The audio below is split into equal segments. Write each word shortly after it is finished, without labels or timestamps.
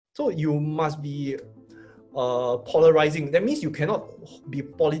So you must be polarizing. That means you cannot be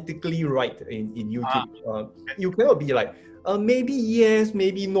politically right in YouTube. You cannot be like, maybe yes,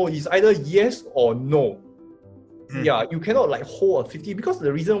 maybe no. It's either yes or no. Yeah, you cannot like hold a 50, because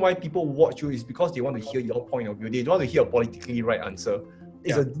the reason why people watch you is because they want to hear your point of view. They don't want to hear a politically right answer.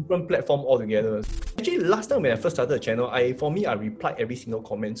 It's a different platform altogether. Actually, last time when I first started the channel, I replied every single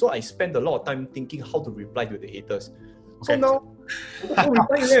comment. So I spent a lot of time thinking how to reply to the haters. So now, I don't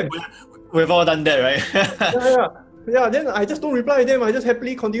reply to them. We've all done that, right? Yeah, then I just don't reply to them. I just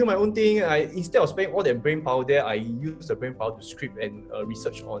happily continue my own thing. Instead of spending all that brain power there, I use the brain power to script and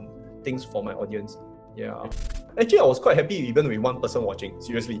research on things for my audience. Yeah. Actually, I was quite happy even with one person watching.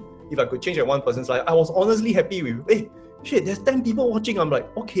 Seriously. If I could change that one person's life, I was honestly happy with, hey, shit, there's 10 people watching. I'm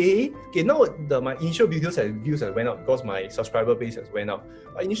like, okay, now my initial views have went up because my subscriber base has went up.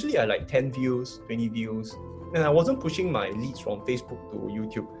 But initially, I like 10 views, 20 views. And I wasn't pushing my leads from Facebook to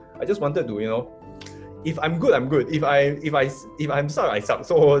YouTube. I just wanted to, if I'm good, I'm good. If I'm suck, I suck.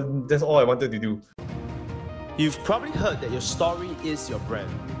 So that's all I wanted to do. You've probably heard that your story is your brand.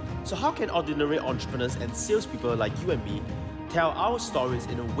 So how can ordinary entrepreneurs and salespeople like you and me tell our stories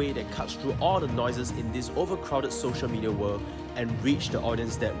in a way that cuts through all the noises in this overcrowded social media world and reach the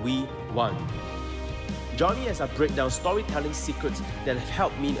audience that we want? Join me as I break down storytelling secrets that have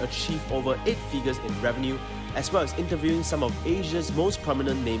helped me achieve over 8 figures in revenue, as well as interviewing some of Asia's most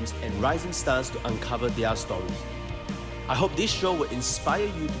prominent names and rising stars to uncover their stories. I hope this show will inspire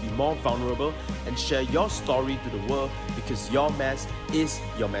you to be more vulnerable and share your story to the world, because your mess is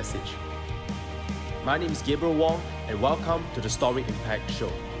your message. My name is Gabriel Wong, and welcome to the Story Impact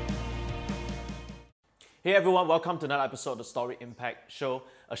Show. Hey everyone, welcome to another episode of the Story Impact Show,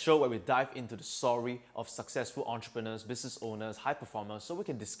 a show where we dive into the story of successful entrepreneurs, business owners, high performers, so we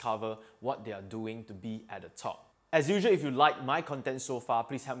can discover what they are doing to be at the top. As usual, if you like my content so far,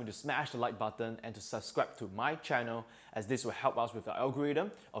 please help me to smash the like button and to subscribe to my channel, as this will help us with the algorithm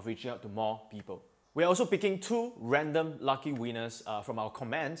of reaching out to more people. We're also picking 2 random lucky winners from our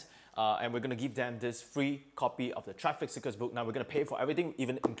comments, and we're going to give them this free copy of the Traffic Seekers book. Now, we're going to pay for everything,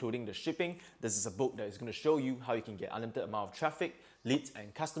 even including the shipping. This is a book that is going to show you how you can get unlimited amount of traffic, leads,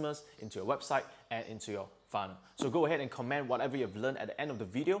 and customers into your website and into your funnel. So go ahead and comment whatever you've learned at the end of the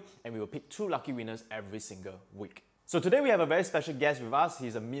video, and we will pick 2 lucky winners every single week. So today we have a very special guest with us.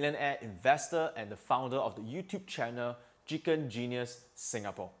 He's a millionaire investor and the founder of the YouTube channel Chicken Genius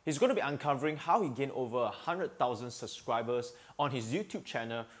Singapore. He's going to be uncovering how he gained over 100,000 subscribers on his YouTube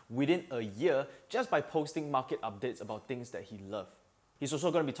channel within a year just by posting market updates about things that he loves. He's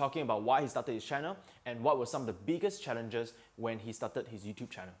also going to be talking about why he started his channel and what were some of the biggest challenges when he started his YouTube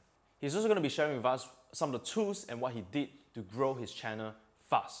channel. He's also going to be sharing with us some of the tools and what he did to grow his channel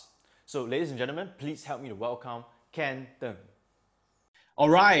fast. So ladies and gentlemen, please help me to welcome Ken Teng. All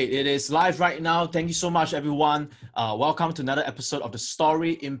right, it is live right now. Thank you so much, everyone. Welcome to another episode of the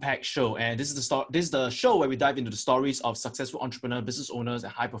Story Impact Show. And this is the show where we dive into the stories of successful entrepreneurs, business owners,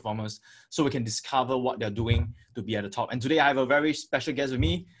 and high performers, so we can discover what they're doing to be at the top. And today I have a very special guest with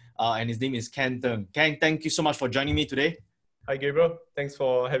me, and his name is Ken Teng. Ken, thank you so much for joining me today. Hi, Gabriel. Thanks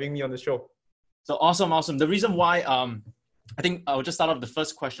for having me on the show. So awesome. The reason why I think I'll just start off the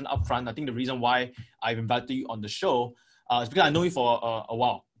first question up front. I think the reason why I've invited you on the show is because I know you for a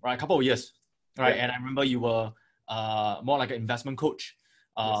while, right? A couple of years, right? Yeah. And I remember you were more like an investment coach.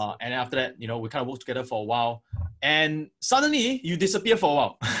 Yes. And after that, we kind of worked together for a while. And suddenly you disappear for a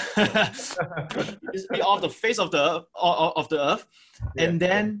while. You disappear off the face of the earth. Yeah. And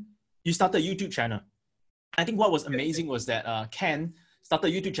then you started a YouTube channel. I think what was amazing was that Ken started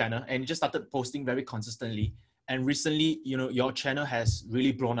a YouTube channel and you just started posting very consistently. And recently, your channel has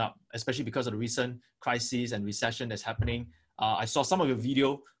really blown up, especially because of the recent crisis and recession that's happening. I saw some of your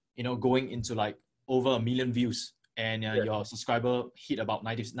video, going into like over 1 million views, and your subscriber hit about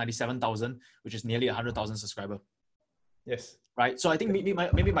 97,000, which is nearly 100,000 subscriber. Yes. Right. So I think maybe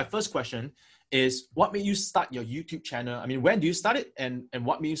my first question is, what made you start your YouTube channel? I mean, when do you start it, and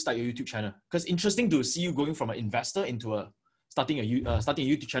what made you start your YouTube channel? Because interesting to see you going from an investor into starting a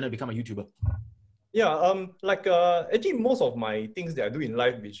YouTube channel, become a YouTuber. Yeah, actually most of my things that I do in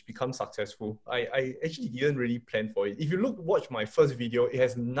life which become successful, I actually didn't really plan for it. If you watch my first video, it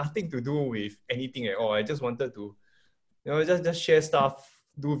has nothing to do with anything at all. I just wanted to, just share stuff,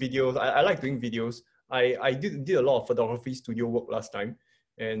 do videos. I like doing videos. I did a lot of photography studio work last time,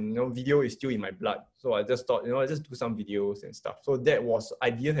 and video is still in my blood. So I just thought, I just do some videos and stuff. So I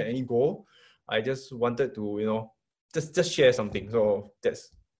didn't have any goal. I just wanted to, just share something. So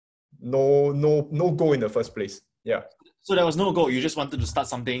that's no goal in the first place. Yeah. So there was no goal. You just wanted to start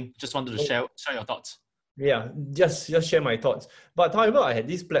something. Just wanted to share your thoughts. yeah, just share my thoughts. But however, I had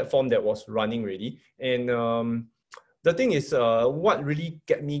this platform that was running already, and the thing is, what really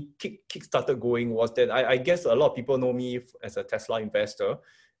get me kick started going was that I guess a lot of people know me as a Tesla investor.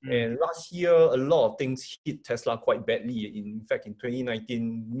 And last year, a lot of things hit Tesla quite badly. In fact, in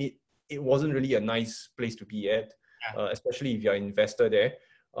 2019, it wasn't really a nice place to be at, especially if you're an investor there.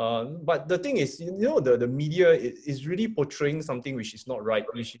 But the thing is, the media is really portraying something which is not right,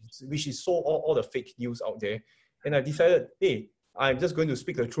 which is so all the fake news out there. And I decided, hey, I'm just going to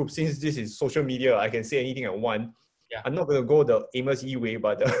speak the truth. Since this is social media, I can say anything I want. Yeah. I'm not going to go the Amos Yee way,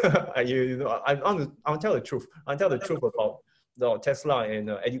 but I'll tell the truth. I'll tell the truth about Tesla and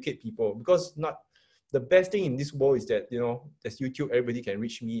educate people, because the best thing in this world is that there's YouTube, everybody can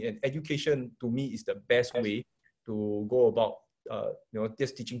reach me, and education to me is the best way to go about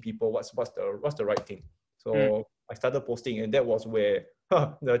just teaching people what's the right thing. So I started posting, and that was where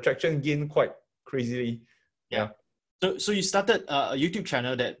the attraction gained quite crazily. Yeah. So you started a YouTube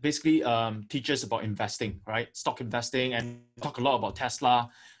channel that basically teaches about investing, right? Stock investing, and talk a lot about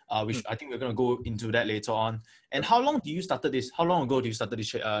Tesla, which I think we're going to go into that later on. And how long started this? How long ago do you started this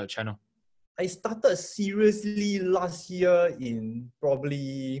channel? I started seriously last year in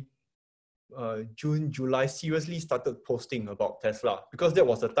probably June, July. Seriously started posting about Tesla, because that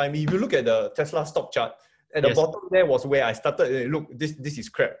was the time. If you look at the Tesla stock chart, at the bottom there was where I started. Look, this is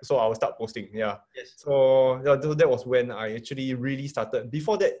crap. So I will start posting. Yeah. Yes. So that was when I actually really started.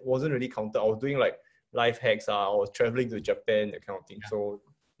 Before that wasn't really counted. I was doing like life hacks. I was traveling to Japan, that kind of thing. Yeah. So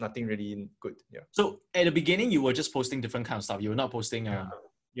nothing really good. Yeah. So at the beginning, you were just posting different kind of stuff. You were not posting.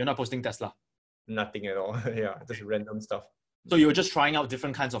 You're not posting Tesla. Nothing at all. Yeah, just random stuff. So you were just trying out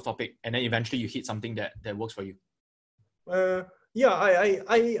different kinds of topic, and then eventually you hit something that works for you. Yeah,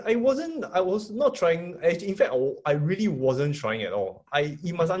 I was not trying. In fact, I really wasn't trying at all.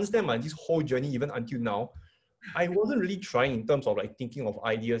 You must understand this whole journey, even until now, I wasn't really trying in terms of like thinking of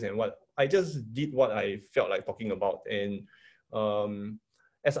ideas and what. I just did what I felt like talking about. And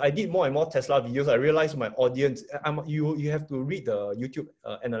as I did more and more Tesla videos, I realized my audience, you have to read the YouTube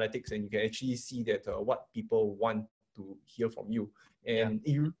analytics, and you can actually see that what people want to hear from you. And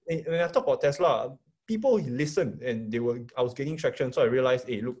when I talk about Tesla, people listen, and I was getting traction. So I realized,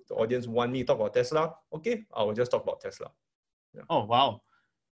 hey, look, the audience want me to talk about Tesla. Okay, I will just talk about Tesla. Yeah. Oh, wow.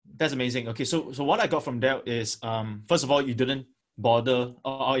 That's amazing. Okay, so what I got from that is, first of all, you didn't bother,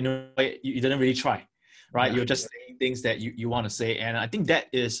 or you didn't really try, right? You're just saying things that you want to say. And I think that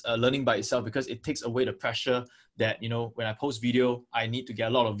is a learning by itself, because it takes away the pressure that, when I post video, I need to get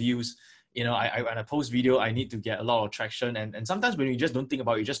a lot of views. When I post video, I need to get a lot of traction. And sometimes when you just don't think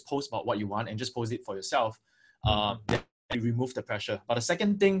about it, you just post about what you want and just post it for yourself, then you remove the pressure. But the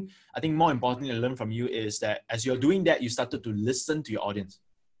second thing, I think more importantly, I learned from you is that as you're doing that, you started to listen to your audience.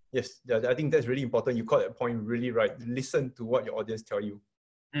 Yes, I think that's really important. You caught that point really right. Listen to what your audience tell you.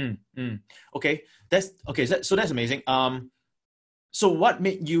 Okay, so that's amazing. So what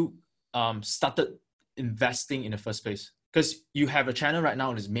made you started investing in the first place? Because you have a channel right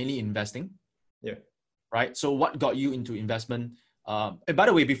now that is mainly investing. Yeah. Right. So what got you into investment? And by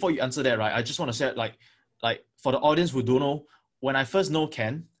the way, before you answer that, right, I just want to say, like for the audience who don't know, when I first know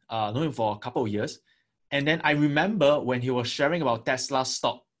Ken, know him for a couple of years, and then I remember when he was sharing about Tesla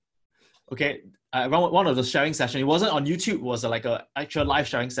stock. Okay, one of the sharing sessions, it wasn't on YouTube, it was like a actual live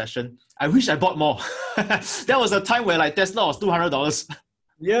sharing session. I wish I bought more. That was a time where like Tesla was $200.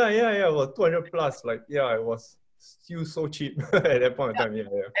 Yeah. Well, 200 plus. Like, yeah, it was still so cheap at that point in time. Yeah.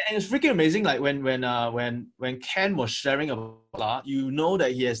 And it's freaking amazing. Like when Ken was sharing about that,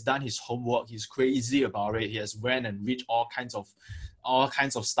 that he has done his homework. He's crazy about it. He has went and read all kinds of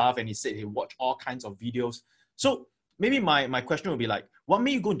stuff, and he said he watched all kinds of videos. So maybe my question would be like, what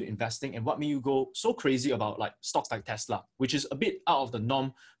made you go into investing, and what made you go so crazy about like stocks like Tesla, which is a bit out of the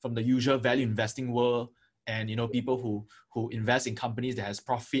norm from the usual value investing world, and people who invest in companies that has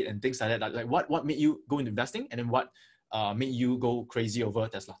profit and things like that. Like what made you go into investing, and then what made you go crazy over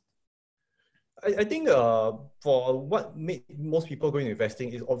Tesla? I think for what made most people go into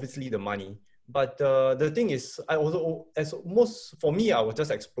investing is obviously the money. But the thing is, I was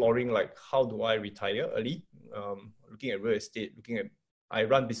just exploring like, how do I retire early? Looking at real estate, I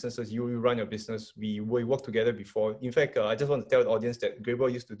run businesses, you run your business. We worked together before. In fact, I just want to tell the audience that Gabriel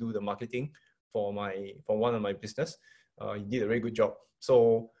used to do the marketing for one of my business. He did a very good job.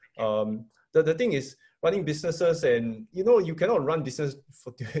 So the thing is, running businesses, and you cannot run business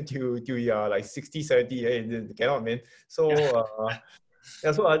till you are like 60, 70. You cannot, man. So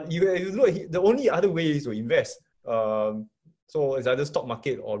the only other way is to invest. So it's either stock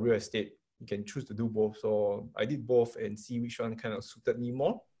market or real estate. You can choose to do both. So I did both and see which one kind of suited me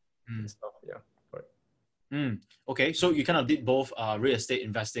more. And stuff. Yeah, right. Okay, so you kind of did both real estate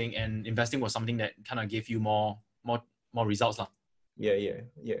investing, and investing was something that kind of gave you more results lah. Yeah.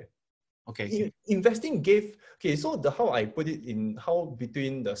 Okay. Investing gave, okay, so how I put it in how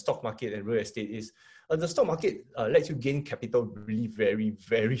between the stock market and real estate is the stock market lets you gain capital really very,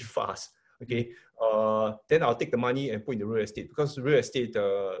 very fast. Okay. Then I'll take the money and put in the real estate, because real estate,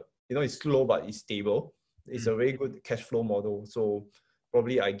 it's slow but it's stable. It's a very good cash flow model. So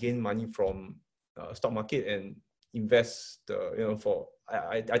probably I gain money from stock market and invest,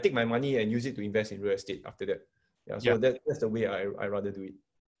 I take my money and use it to invest in real estate after that. Yeah. So that's the way I rather do it.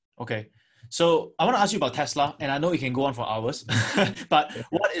 Okay. So I want to ask you about Tesla, and I know you can go on for hours, but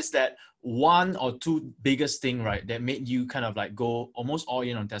what is that one or two biggest thing, right, that made you kind of like go almost all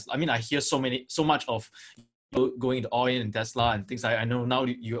in on Tesla? I mean, I hear so much of going into all in Tesla and things like, I know now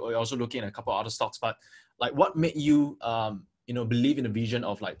you're also looking at a couple of other stocks, but like what made you, believe in the vision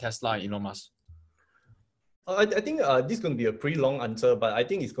of like Tesla and Elon Musk? I think this is going to be a pretty long answer, but I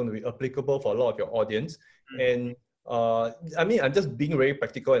think it's going to be applicable for a lot of your audience. And I mean, I'm just being very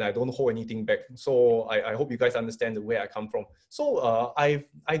practical and I don't hold anything back. So I hope you guys understand the way I come from. So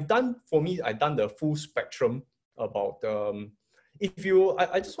I've done the full spectrum about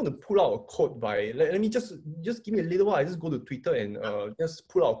I just want to pull out a quote by, let me just give me a little while. I just go to Twitter and just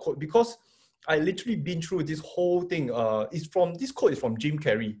pull out a quote, because I literally been through this whole thing. This quote is from Jim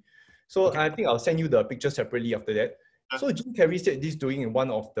Carrey. So okay. I think I'll send you the picture separately after that. So Jim Carrey said this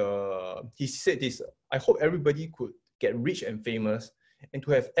he said this, I hope everybody could get rich and famous and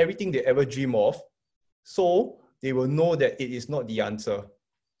to have everything they ever dream of, so they will know that it is not the answer.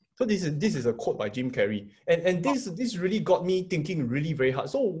 So this is a quote by Jim Carrey. And this really got me thinking really very hard.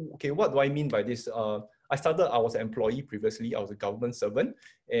 So, okay, what do I mean by this? I was an employee previously. I was a government servant,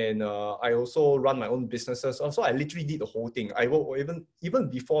 and I also run my own businesses. So I literally did the whole thing. I even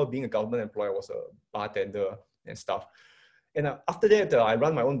before being a government employee, I was a bartender and stuff. And after that, I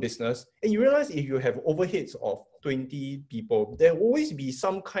run my own business. And you realize if you have overheads of 20 people, there will always be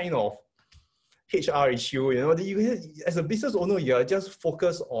some kind of HR issue. As a business owner, you are just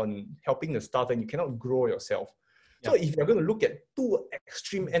focused on helping the staff and you cannot grow yourself. So if you're going to look at two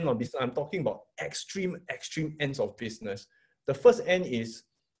extreme ends of business, I'm talking about extreme ends of business. The first end is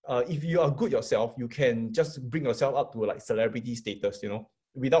if you are good yourself, you can just bring yourself up to like celebrity status,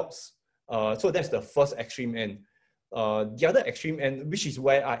 without. So that's the first extreme end. The other extreme end, which is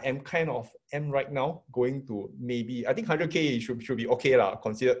where I am right now, going to maybe, I think 100K should be okay lah,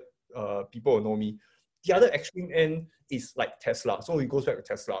 considered people will know me. The other extreme end is like Tesla. So it goes back to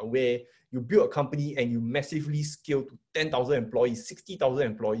Tesla, where you build a company and you massively scale to 10,000 employees, 60,000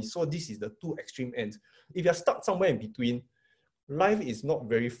 employees. So this is the two extreme ends. If you're stuck somewhere in between, life is not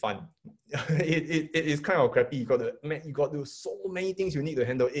very fun. it is kind of crappy. You got to do so many things you need to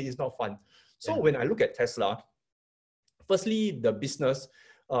handle. It is not fun. So when I look at Tesla, firstly, the business,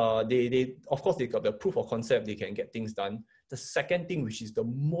 they of course they got the proof of concept, they can get things done. The second thing, which is the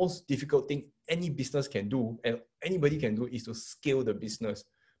most difficult thing any business can do and anybody can do, is to scale the business.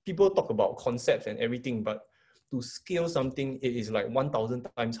 People talk about concepts and everything, but to scale something, it is like 1,000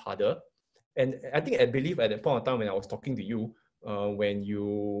 times harder. And I believe at that point of time when I was talking to you, when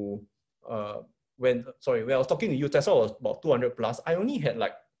I was talking to you, Tesla was about 200 plus. I only had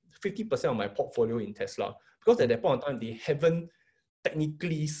like 50% of my portfolio in Tesla, because at that point in time, they haven't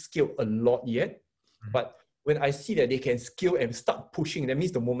technically scaled a lot yet. But when I see that they can scale and start pushing, that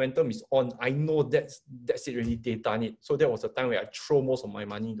means the momentum is on. I know that's it really, they've done it. So that was the time where I throw most of my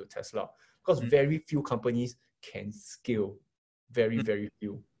money into Tesla, because very few companies can scale. Very, very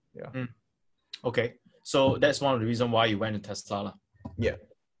few. Yeah. Okay. So that's one of the reasons why you went to Tesla. Yeah.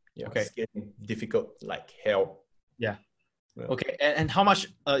 Okay. Scaling difficult like hell. Yeah. Okay. And how much,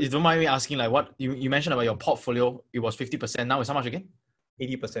 if you don't mind me asking, like what you mentioned about your portfolio, it was 50%. Now it's how much again?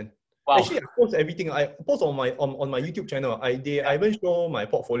 80%. Wow. Actually, I post everything. I post on my YouTube channel. I even show my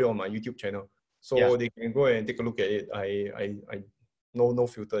portfolio on my YouTube channel, so they can go and take a look at it. I no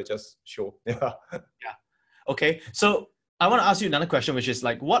filter, just show. Yeah. Okay. So I want to ask you another question, which is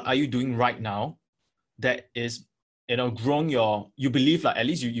like, what are you doing right now that is, growing you believe, like at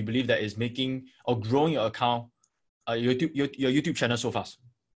least you believe that is making or growing your account, your YouTube channel so fast?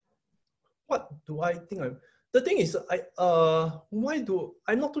 What do I think the thing is,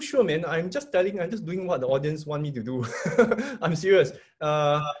 I'm not too sure, man. I'm just doing what the audience want me to do. I'm serious.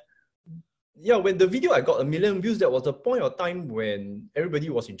 When the video I got 1 million views, that was a point of time when everybody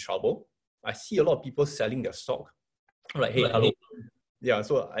was in trouble. I see a lot of people selling their stock. I'm like, hey, hello. Yeah,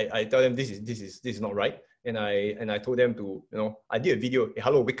 so I tell them this is not right. And I told them to, I did a video, hey,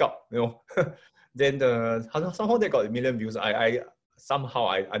 hello, wake up, Then somehow they got 1 million views. somehow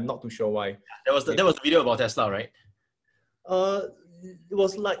I'm not too sure why. There was the video about Tesla, right? It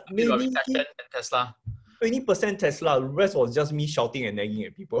was like It's about maybe recession and Tesla 20% Tesla. The rest was just me shouting and nagging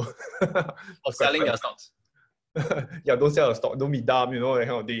at people. of selling their stocks. Yeah, don't sell a stock, don't be dumb, that kind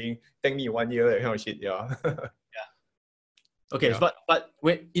of thing. Thank me 1 year, that kind of shit. Yeah. Okay, Yeah. but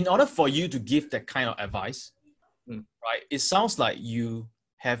in order for you to give that kind of advice, Mm. right, it sounds like you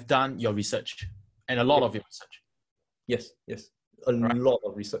have done your research and a lot of your research. Yes. A lot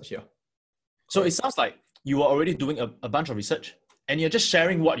of research, yeah. So it sounds like you were already doing a bunch of research and you're just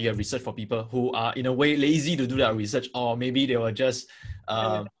sharing what you have researched for people who are in a way lazy to do that research, or maybe they were just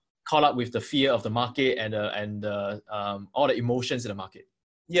caught up with the fear of the market and all the emotions in the market.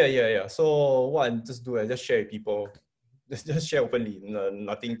 Yeah. So what I just do, I just share with people. Just share openly,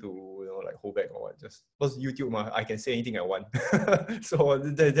 nothing to like hold back or what. Just because YouTube, I can say anything I want. So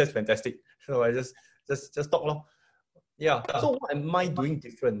that's fantastic. So I just talk lor. Yeah. So what am I doing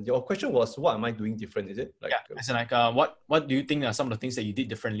different? Your question was, what am I doing different? Is it like? Yeah. As in like, what do you think are some of the things that you did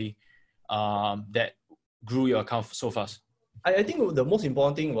differently, that grew your account so fast? I think the most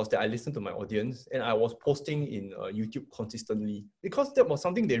important thing was that I listened to my audience and I was posting in YouTube consistently because that was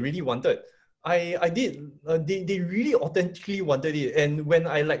something they really wanted. I did. They really authentically wanted it. And when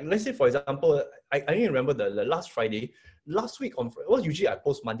I let's say for example, I didn't remember the last Friday. Last week usually I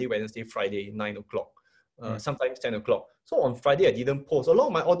post Monday, Wednesday, Friday, 9 o'clock. Sometimes 10 o'clock. So on Friday, I didn't post. A lot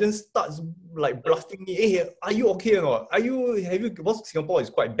of my audience starts like blasting me. Hey, are you okay or not? Because Singapore is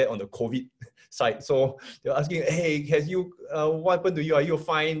quite bad on the COVID side. So they're asking, hey, what happened to you? Are you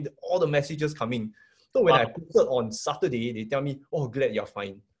fine? All the messages coming. So when I posted on Saturday, they tell me, oh, glad you're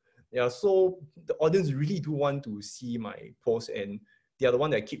fine. Yeah, so the audience really do want to see my post, and they are the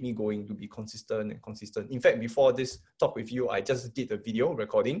one that keep me going to be consistent. In fact, before this talk with you, I just did a video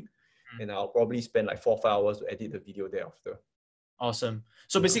recording, and I'll probably spend like 4 or 5 hours to edit the video thereafter. Awesome.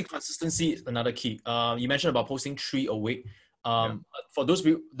 So basically, consistency is another key. You mentioned about posting 3 a week. For those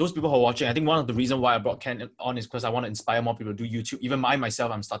people who are watching, I think one of the reasons why I brought Ken on is because I want to inspire more people to do YouTube. Even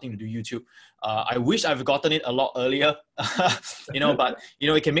myself, I'm starting to do YouTube. I wish I've gotten it a lot earlier, but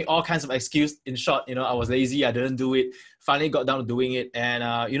it can make all kinds of excuse. In short, I was lazy, I didn't do it. Finally got down to doing it. And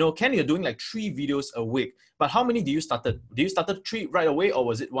Ken, you're doing like 3 videos a week. But how many do you started? Do you started 3 right away, or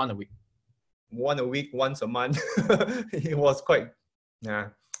was it 1 a week? 1 a week, once a month. It was quite,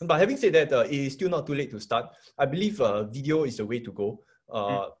 But having said that, it is still not too late to start. I believe video is the way to go.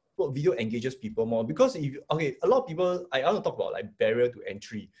 Video engages people more because a lot of people, I want to talk about like barrier to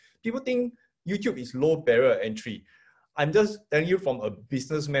entry. People think YouTube is low barrier entry. I'm just telling you from a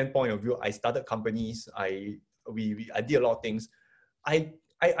businessman point of view. I started companies. I did a lot of things. I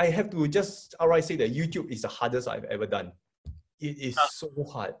have to just outright say that YouTube is the hardest I've ever done. It is so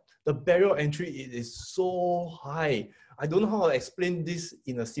hard. The barrier entry is so high. I don't know how to explain this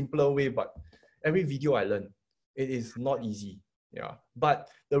in a simpler way, but every video I learn, it is not easy. Yeah, but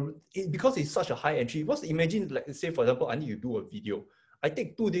because it's such a high entry, imagine, like say for example, I need to do a video. I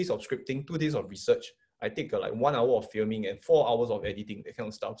take 2 days of scripting, 2 days of research. I take like 1 hour of filming and 4 hours of editing, that kind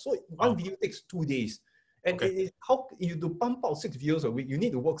of stuff. So one video takes 2 days. And it is how you to pump out 6 videos a week, you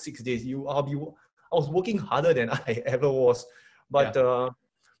need to work 6 days. I was working harder than I ever was. But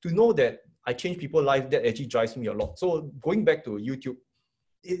to know that I change people's lives, that actually drives me a lot. So going back to YouTube,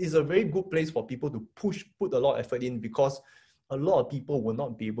 it is a very good place for people to put a lot of effort in, because a lot of people will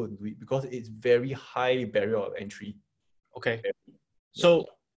not be able to do it because it's very high barrier of entry. Okay. So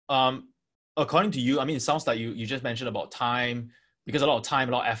according to you, I mean, it sounds like you just mentioned about time, because a lot of time,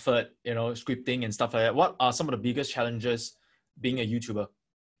 a lot of effort, scripting and stuff like that. What are some of the biggest challenges being a YouTuber?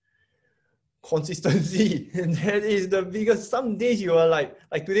 Consistency. And that is the biggest. Some days you are like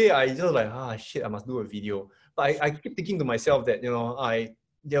today, I just like, shit, I must do a video. But I keep thinking to myself that,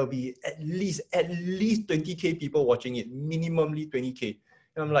 there'll be at least 20K people watching it, minimally 20K.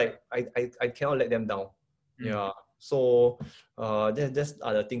 And I'm like, I cannot let them down. Yeah. So that's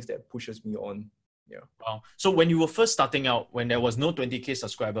are the things that pushes me on. Yeah. Wow. So when you were first starting out, when there was no 20K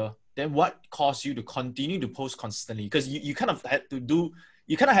subscriber, then what caused you to continue to post consistently? Because you kind of had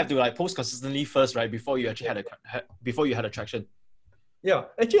to like post consistently first, right? Before you actually had attraction. Yeah,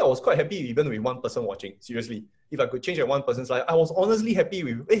 actually I was quite happy even with 1 person watching. Seriously, if I could change that 1 person's life, I was honestly happy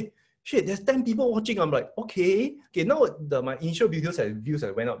with. Hey, shit, there's 10 people watching. I'm like, okay. Now my initial views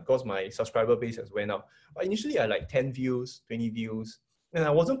have went up because my subscriber base has went up. But initially I like 10 views, 20 views, and I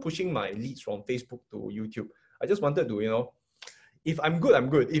wasn't pushing my leads from Facebook to YouTube. I just wanted to, if I'm good, I'm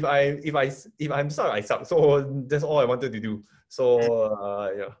good. If I'm suck, I suck. So that's all I wanted to do. So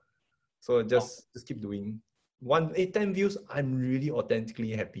yeah. So just keep doing. 10 views, I'm really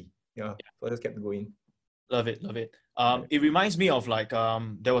authentically happy. Yeah. So I just kept going. Love it, love it. It reminds me of like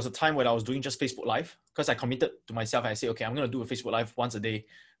there was a time when I was doing just Facebook Live because I committed to myself. I said, okay, I'm gonna do a Facebook Live once a day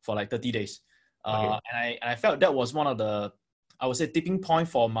for like 30 days. Okay. And I felt that was one of the, I would say, tipping point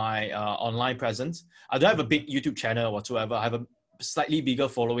for my online presence. I don't have a big YouTube channel whatsoever. I have a slightly bigger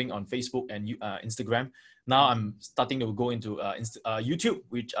following on Facebook and Instagram. Now I'm starting to go into YouTube,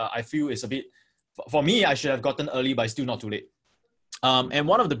 which I feel is a bit, for me, I should have gotten early, but it's still not too late. And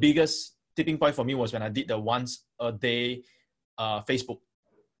one of the biggest tipping point for me was when I did the once a day Facebook.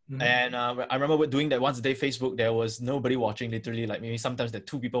 Mm-hmm. And I remember doing that once a day Facebook, there was nobody watching, literally, like maybe sometimes there are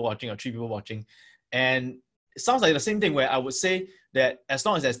 2 people watching or 3 people watching. And it sounds like the same thing where I would say that as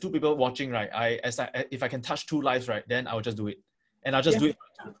long as there's 2 people watching, right, if I can touch 2 lives, right, then I'll just do it. And I'll just do it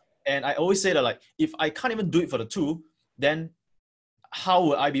for the 2. And I always say that, like, if I can't even do it for the 2, then how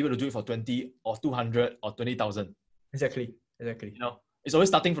would I be able to do it for 20 or 200 or 20,000? Exactly. You know, it's always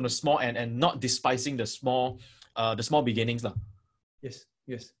starting from the small and not despising the small beginnings. Yes.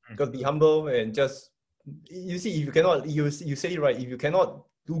 Because be humble and just, you see, if you cannot, you say it right, if you cannot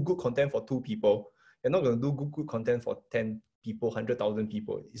do good content for 2 people, you're not going to do good content for 10 people, 100,000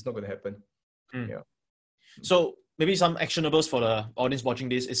 people. It's not going to happen. Yeah. So maybe some actionables for the audience watching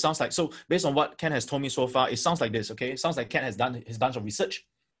this. It sounds like, so based on what Ken has told me so far, it sounds like this, okay? It sounds like Ken has done his bunch of research.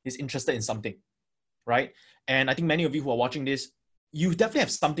 He's interested in something, right? And I think many of you who are watching this, you definitely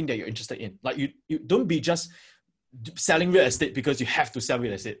have something that you're interested in. Like you don't be just selling real estate because you have to sell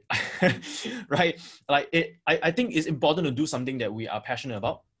real estate, right? Like I think it's important to do something that we are passionate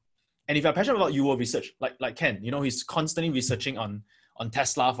about. And if you're passionate about, you will research, like Ken, you know, he's constantly researching on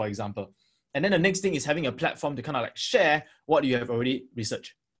Tesla, for example. And then the next thing is having a platform to kind of like share what you have already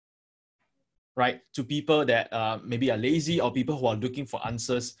researched, right? To people that maybe are lazy or people who are looking for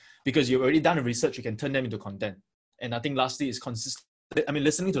answers, because you've already done the research, you can turn them into content. And I think lastly is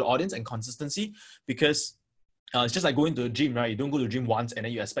listening to the audience and consistency, because it's just like going to the gym, right? You don't go to the gym once and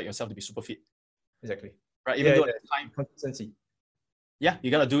then you expect yourself to be super fit. Exactly. Right? Even though at the time, consistency. Yeah,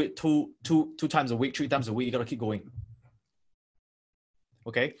 you gotta do it two times a week, 3 times a week. You gotta keep going.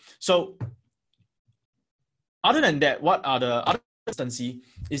 Okay. So other than that, what are the other consistency?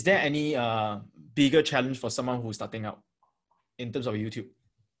 Is there any bigger challenge for someone who's starting out in terms of YouTube?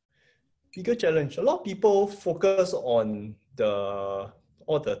 Bigger challenge. A lot of people focus on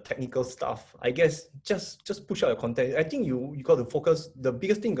all the technical stuff. I guess just push out your content. I think you got to focus. The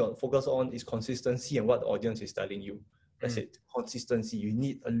biggest thing you got to focus on is consistency and what the audience is telling you. That's it. Consistency. You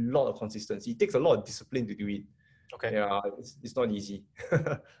need a lot of consistency. It takes a lot of discipline to do it. Okay. Yeah, it's not easy.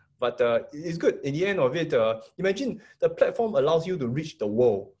 But it's good. In the end of it, imagine the platform allows you to reach the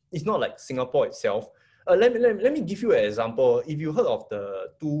world. It's not like Singapore itself. Let me give you an example. If you heard of the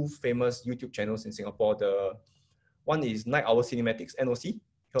 2 famous YouTube channels in Singapore, the one is Night Owl Cinematics, NOC,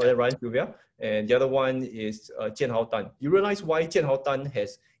 Ryan Sylvia, and the other one is Jian Hao Tan. You realize why Jian Hao Tan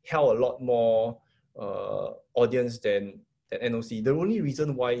has held a lot more audience than NOC. The only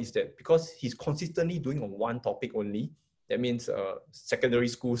reason why is that because he's consistently doing on one topic only. That means secondary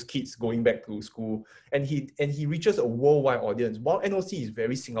schools, kids going back to school, and he reaches a worldwide audience. While NOC is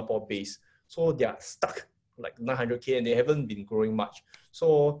very Singapore based, so they are stuck like 900K and they haven't been growing much.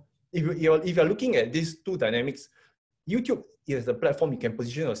 So if you're looking at these 2 dynamics, YouTube is the platform you can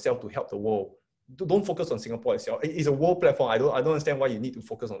position yourself to help the world. Don't focus on Singapore itself. It's a world platform. I don't understand why you need to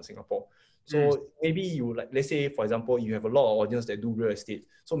focus on Singapore. So maybe you, like, let's say, for example, you have a lot of audience that do real estate.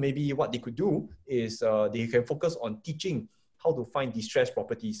 So maybe what they could do is they can focus on teaching how to find distressed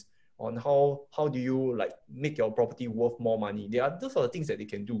properties, on how do you like make your property worth more money. Those are the things that they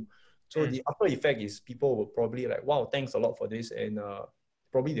can do. So the after effect is people will probably like, wow, thanks a lot for this. And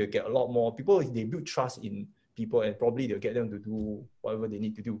probably they'll get a lot more people. They build trust in people and probably they'll get them to do whatever they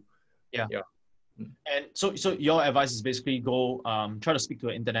need to do. Yeah. And so your advice is basically go try to speak to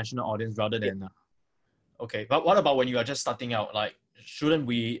an international audience rather than okay. But what about when you are just starting out? Like, shouldn't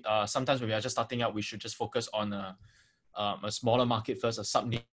we sometimes when we are just starting out, we should just focus on a smaller market first, a sub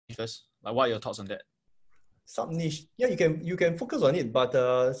niche first? Like, what are your thoughts on that? Sub niche, yeah, you can focus on it,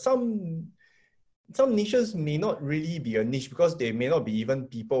 but some niches may not really be a niche because they may not be even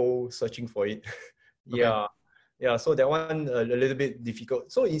people searching for it. Okay. Yeah, so that one a little bit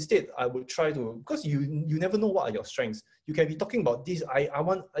difficult. So instead, I would try to, because you never know what are your strengths. You can be talking about this.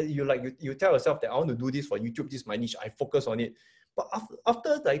 You tell yourself that I want to do this for YouTube. This is my niche. I focus on it. But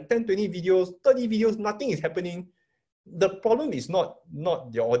after like 10, 20 videos, 30 videos, nothing is happening. The problem is not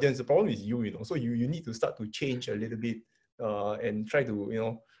your audience. The problem is you. So you need to start to change a little bit and try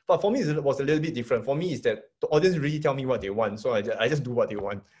to But for me, it was a little bit different. For me, is that the audience really tell me what they want, so I just do what they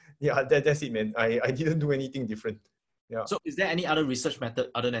want. Yeah, that's it, man. I didn't do anything different. Yeah. So is there any other research method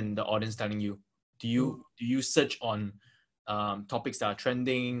other than the audience telling you Do you search on topics that are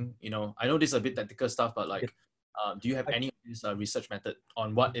trending? You know, I know this is a bit technical stuff, but like, do you have any of this research method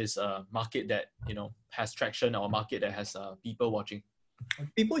on what is a market that, you know, has traction, or a market that has people watching?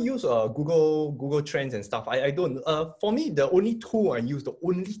 People use Google Trends and stuff. I don't. For me, the only tool I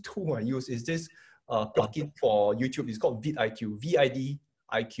use is this plugin for YouTube. It's called vidIQ.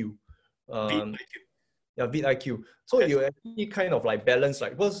 VIDIQ. Yeah, vidIQ. So you actually kind of like balance,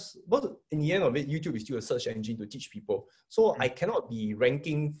 like, because in the end of it, YouTube is still a search engine to teach people. So I cannot be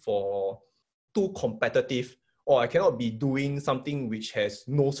ranking for too competitive, or I cannot be doing something which has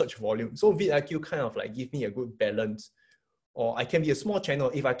no search volume. So vidIQ kind of like give me a good balance. Or I can be a small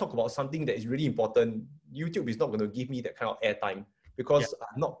channel. If I talk about something that is really important, YouTube is not going to give me that kind of airtime, because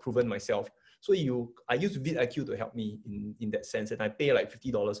I've not proven myself. So I use vidIQ to help me in that sense, and I pay like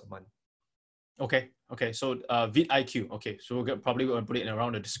 $50 a month. Okay. So vidIQ. Okay, so we're probably going to put it in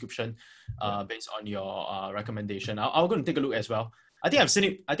around the description, based on your recommendation. I'm going to take a look as well. I think I've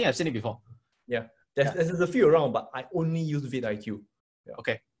seen it before. Yeah, there's a few around, but I only use vidIQ. Yeah.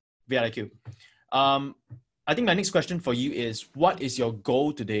 Okay, vidIQ. I think my next question for you is, what is your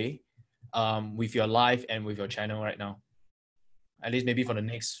goal today, with your life and with your channel right now? At least maybe for the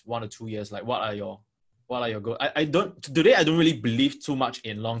next 1 or 2 years, like what are your goals? I don't really believe too much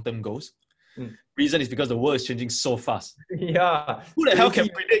in long-term goals. Reason is because the world is changing so fast. Yeah. Who the hell can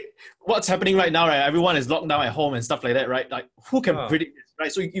predict what's happening right now, right? Everyone is locked down at home and stuff like that, right? Like, who can predict this,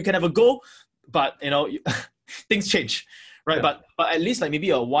 right? So you can have a goal, but you know, things change. Right, but at least like maybe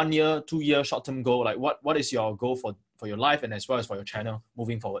a 1 year, 2 year short-term goal. Like what is your goal for your life, and as well as for your channel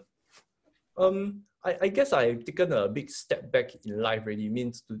moving forward? I guess I've taken a big step back in life already.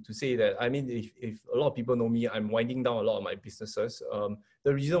 Means to say that, I mean, if a lot of people know me, I'm winding down a lot of my businesses.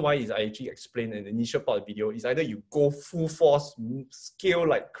 The reason why is I actually explained in the initial part of the video is either you go full force, scale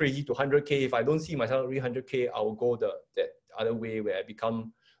like crazy to 100K. If I don't see myself reach 100K, I will go that other way where I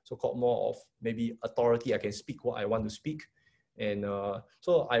become so-called more of maybe authority. I can speak what I want to speak. And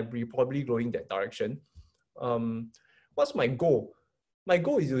so I'll be probably going that direction. What's my goal? My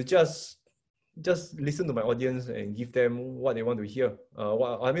goal is to just listen to my audience and give them what they want to hear. Not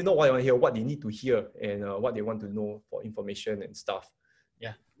what they want to hear, what they need to hear, and what they want to know for information and stuff.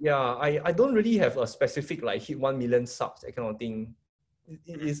 Yeah. I don't really have a specific like hit 1 million subs, that kind of thing.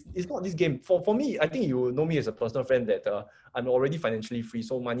 It's not this game. For me, I think you know me as a personal friend that I'm already financially free,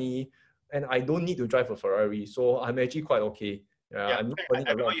 so money, and I don't need to drive a Ferrari, so I'm actually quite okay. I'm not earning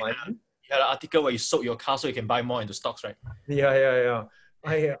a lot of money. You had an article where you sold your car so you can buy more into stocks, right? Yeah.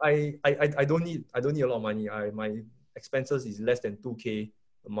 I don't need a lot of money. My expenses is less than 2K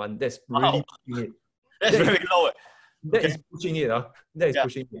a month. That's really pushing it. That's very low. That is pushing it. That is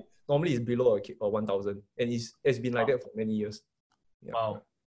pushing it. Normally it's below 1,000, and it's been like that for many years. Yeah. Wow.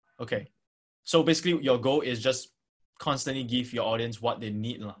 Okay. So basically your goal is just constantly give your audience what they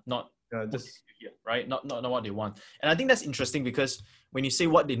need, not just hear, right? Not what they want. And I think that's interesting, because when you say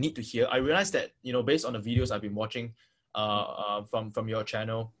what they need to hear, I realize that, you know, based on the videos I've been watching from your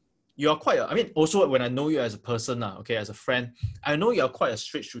channel, you are quite also when I know you as a person, okay, as a friend, I know you are quite a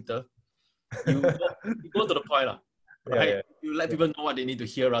straight shooter. You go to the point, right? Yeah. You let people know what they need to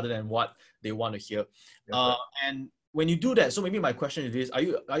hear rather than what they want to hear. And when you do that, so maybe my question is this: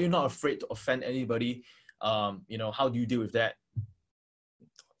 Are you not afraid to offend anybody? You know, how do you deal with that?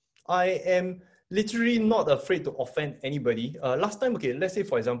 I am literally not afraid to offend anybody. Last time, okay, let's say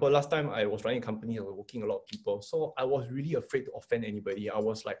for example, last time I was running a company, I was working a lot of people, so I was really afraid to offend anybody. I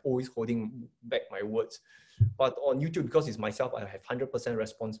was like always holding back my words. But on YouTube, because it's myself, I have 100%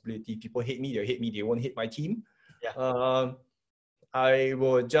 responsibility. People hate me, they hate me, they won't hate my team. I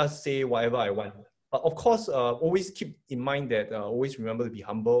will just say whatever I want. But of course, always keep in mind that always remember to be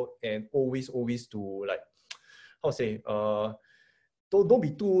humble, and always to like, how to say, don't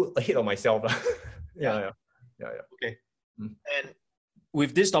be too ahead of myself. Yeah. Okay. And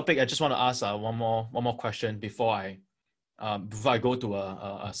with this topic, I just want to ask one more question before I go to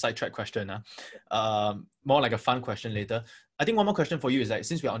a sidetrack question. More like a fun question later. I think one more question for you is like,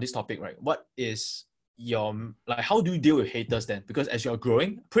 since we're on this topic, right? What is how do you deal with haters then? Because as you're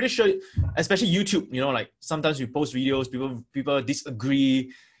growing, pretty sure, especially YouTube, you know, like sometimes you post videos, people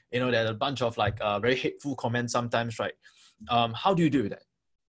disagree, you know, there's a bunch of like very hateful comments sometimes, right? How do you deal with that?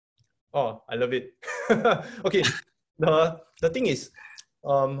 Oh, I love it. Okay, the thing is,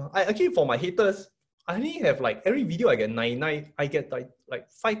 I actually, for my haters, I only have like every video I get 99, I get like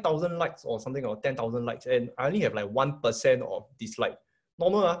 5,000 likes or something, or 10,000 likes, and I only have like 1% of dislike.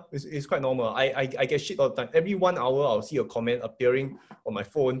 Normal, it's quite normal. I get shit all the time. Every 1 hour, I'll see a comment appearing on my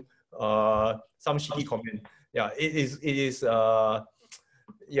phone. Some shitty comment. Yeah, it is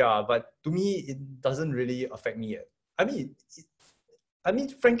Yeah, but to me, it doesn't really affect me.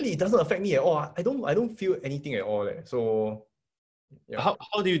 Frankly, it doesn't affect me at all. I don't feel anything at all. So, yeah.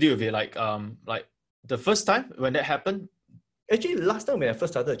 How do you deal with it? Like the first time when that happened? Actually, last time when I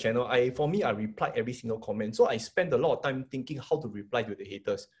first started the channel, I replied every single comment. So I spent a lot of time thinking how to reply to the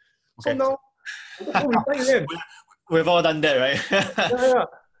haters. So Okay. now, I just don't reply to them. We've all done that, right?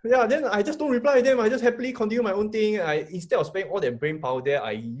 Yeah. Then I just don't reply to them. I just happily continue my own thing. Instead of spending all that brain power there,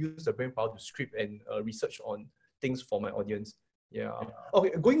 I use the brain power to script and research on things for my audience. Yeah.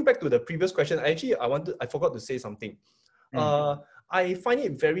 Okay. Going back to the previous question, I forgot to say something. I find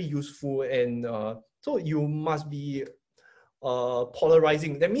it very useful, and so you must be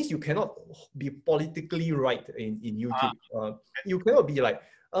polarizing. That means you cannot be politically right in YouTube. You cannot be like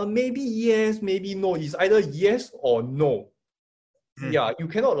maybe yes, maybe no. It's either yes or no. Yeah, you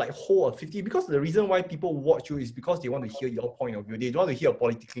cannot like hold a 50, because the reason why people watch you is because they want to hear your point of view. They don't want to hear a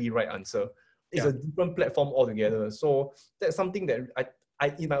politically right answer. It's a different platform altogether. So that's something that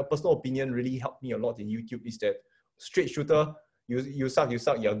I in my personal opinion, really helped me a lot in YouTube, is that straight shooter, you suck,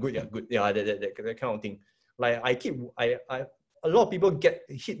 you're good. Yeah, that kind of thing. Like a lot of people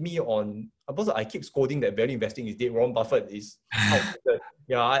hit me on, because I keep scolding that value investing is dead. Warren Buffett is outdated.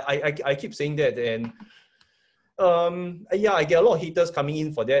 Yeah, I keep saying that, and I get a lot of haters coming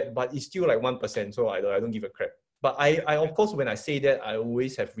in for that, but it's still like 1%, so I don't give a crap. But I of course, when I say that, I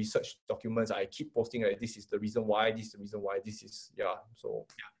always have research documents. I keep posting like, this is the reason why, this is the reason why, this is, yeah. So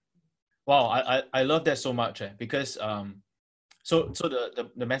Wow, I love that so much, because so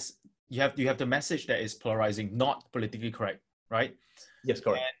the mess you have the message that is polarizing, not politically correct, right? Yes,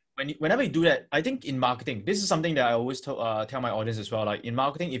 correct. And whenever you do that, I think in marketing, this is something that I always tell my audience as well. Like in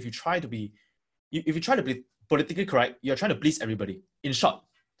marketing, if you try to be politically correct, you're trying to please everybody. In short,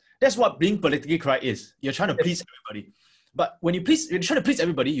 that's what being politically correct is. You're trying to please everybody. But when you try to please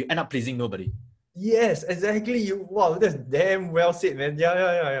everybody, you end up pleasing nobody. Yes, exactly. Wow, that's damn well said, man.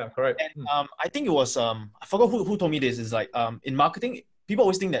 Yeah, correct. And I think it was I forgot who told me this. Is like in marketing, people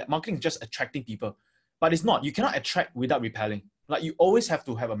always think that marketing is just attracting people, but it's not. You cannot attract without repelling. Like you always have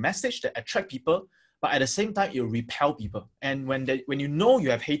to have a message that attract people, but at the same time it will repel people. And when you know you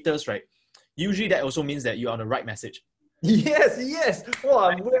have haters, right? Usually that also means that you're on the right message. Yes.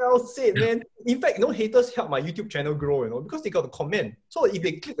 Wow, well said, man. In fact, haters help my YouTube channel grow, because they got a comment. So if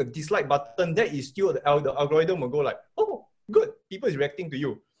they click the dislike button, that is still the algorithm will go like, oh, good, people is reacting to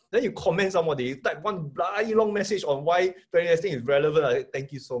you. Then you comment someone, they type one bloody long message on why value investing is relevant. Like,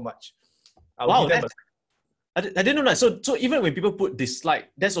 thank you so much. Wow, I didn't know that. So even when people put dislike,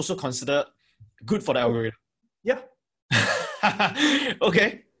 that's also considered good for the algorithm. Yeah.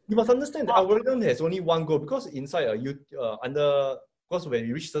 Okay. You must understand the algorithm has only one goal, because inside because when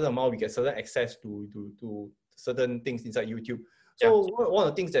we reach certain amount, we get certain access to certain things inside YouTube. So one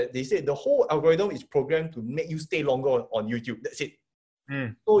of the things that they say, the whole algorithm is programmed to make you stay longer on YouTube. That's it.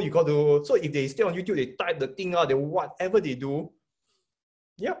 So so if they stay on YouTube, they type the thing out, they whatever they do.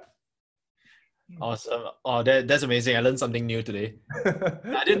 Yeah. Awesome. Oh, that's amazing. I learned something new today.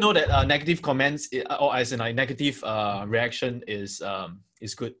 I didn't know that negative comments, or as in like negative reaction is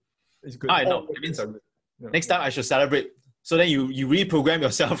good. It's good. I know. It means next time I should celebrate. So then you reprogram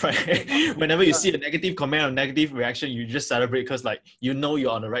yourself, right? Whenever you see a negative comment or negative reaction, you just celebrate, because like you're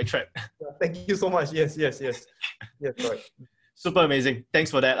on the right track. Thank you so much. Yes. Yes, right. Super amazing.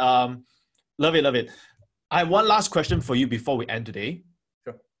 Thanks for that. Love it. I have one last question for you before we end today.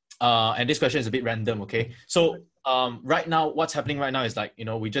 Sure. And this question is a bit random, okay? So right now, what's happening right now is like,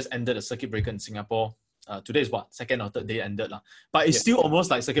 we just ended a circuit breaker in Singapore. Today is what? Second or third day ended. But it's still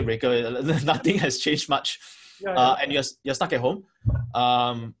almost like circuit breaker. Nothing has changed much. And you're stuck at home.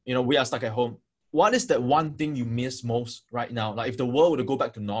 We are stuck at home. What is that one thing you miss most right now? Like if the world were to go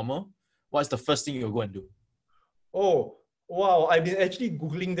back to normal, what's the first thing you'll go and do? Oh, wow. I've been actually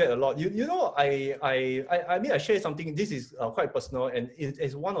Googling that a lot. I shared something. This is quite personal, and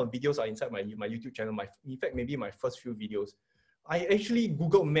it's one of the videos are inside my YouTube channel. In fact, maybe my first few videos. I actually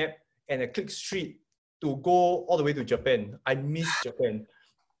Google Map and I click street to go all the way to Japan. I miss Japan.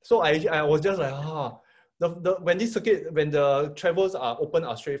 So I was just like, when the travels are open,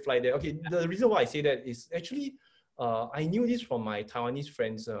 I'll straight fly there. Okay, the reason why I say that is actually, I knew this from my Taiwanese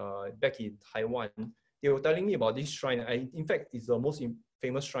friends back in Taiwan. They were telling me about this shrine. In fact, it's the most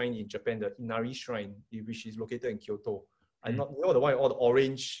famous shrine in Japan, the Inari Shrine, which is located in Kyoto. I'm not, the one with all the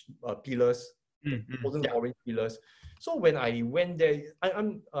orange pillars, orange pillars. So when I went there,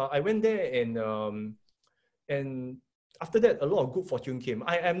 I went there and after that, a lot of good fortune came.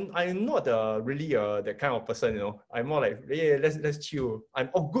 I'm not really that kind of person, you know. I'm more like, yeah, let's chill. I'm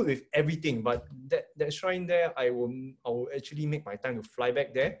all good with everything, but that shrine there, I will actually make my time to fly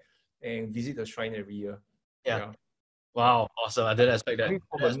back there and visit the shrine every year. Yeah. Wow, awesome. I didn't expect that.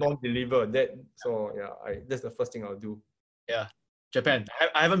 From a non-believer, that's the first thing I'll do. Yeah. Japan.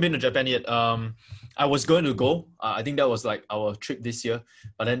 I haven't been to Japan yet. I was going to go. I think that was like our trip this year,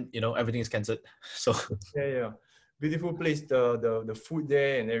 but then everything is cancelled. So yeah. Beautiful place, the food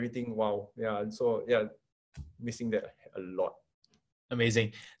there and everything. Wow. Yeah. So yeah, missing that a lot.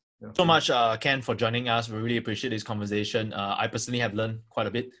 Amazing. So much, Ken, for joining us. We really appreciate this conversation. I personally have learned quite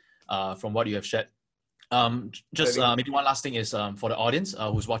a bit from what you have shared. Maybe one last thing is for the audience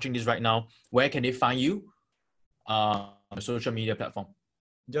who's watching this right now, where can they find you on a social media platform?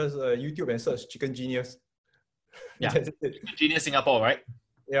 Just YouTube and search Chicken Genius. Yeah, Chicken Genius Singapore, right?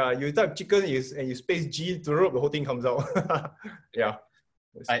 Yeah, you type chicken and you space G to the whole thing comes out. Yeah.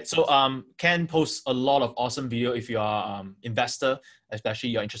 Right. So Ken posts a lot of awesome video if you are investor, especially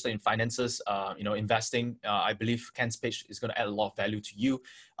you're interested in finances, investing. I believe Ken's page is going to add a lot of value to you.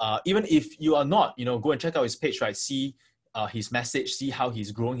 Even if you are not, go and check out his page, right? See his message, see how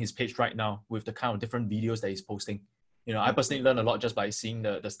he's growing his page right now with the kind of different videos that he's posting. I personally learn a lot just by seeing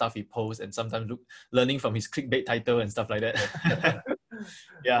the stuff he posts and sometimes learning from his clickbait title and stuff like that.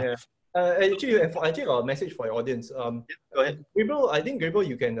 Yeah. Actually, I got a message for your audience. Go ahead. Gabriel, I think Gabriel,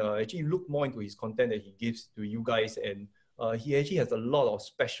 you can actually look more into his content that he gives to you guys, and he actually has a lot of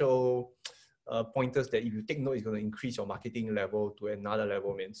special pointers that if you take note, is going to increase your marketing level to another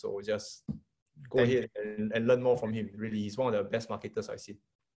level, man. So just go ahead and learn more from him. Really, he's one of the best marketers I've seen.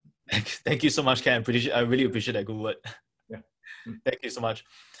 Thank you so much, Ken. I really appreciate that good word. Yeah. Thank you so much.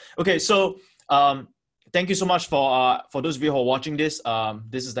 Okay, so thank you so much for those of you who are watching this.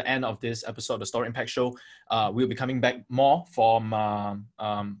 This is the end of this episode of the Story Impact Show. We'll be coming back more from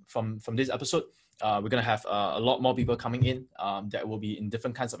this episode. We're gonna have a lot more people coming in that will be in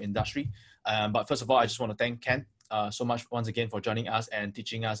different kinds of industry. But first of all, I just want to thank Ken so much once again for joining us and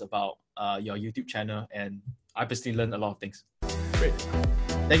teaching us about your YouTube channel. And I personally learned a lot of things. Great.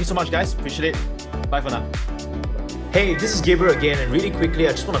 Thank you so much, guys. Appreciate it. Bye for now. Hey, this is Gabriel again, and really quickly,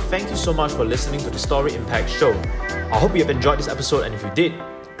 I just want to thank you so much for listening to the Story Impact Show. I hope you have enjoyed this episode, and if you did,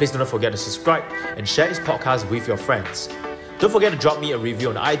 please do not forget to subscribe and share this podcast with your friends. Don't forget to drop me a review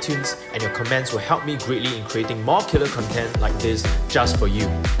on iTunes, and your comments will help me greatly in creating more killer content like this just for you.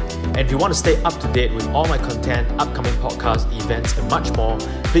 And if you want to stay up to date with all my content, upcoming podcasts, events, and much more,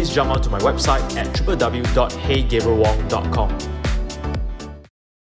 please jump onto my website at www.heygabrielwong.com.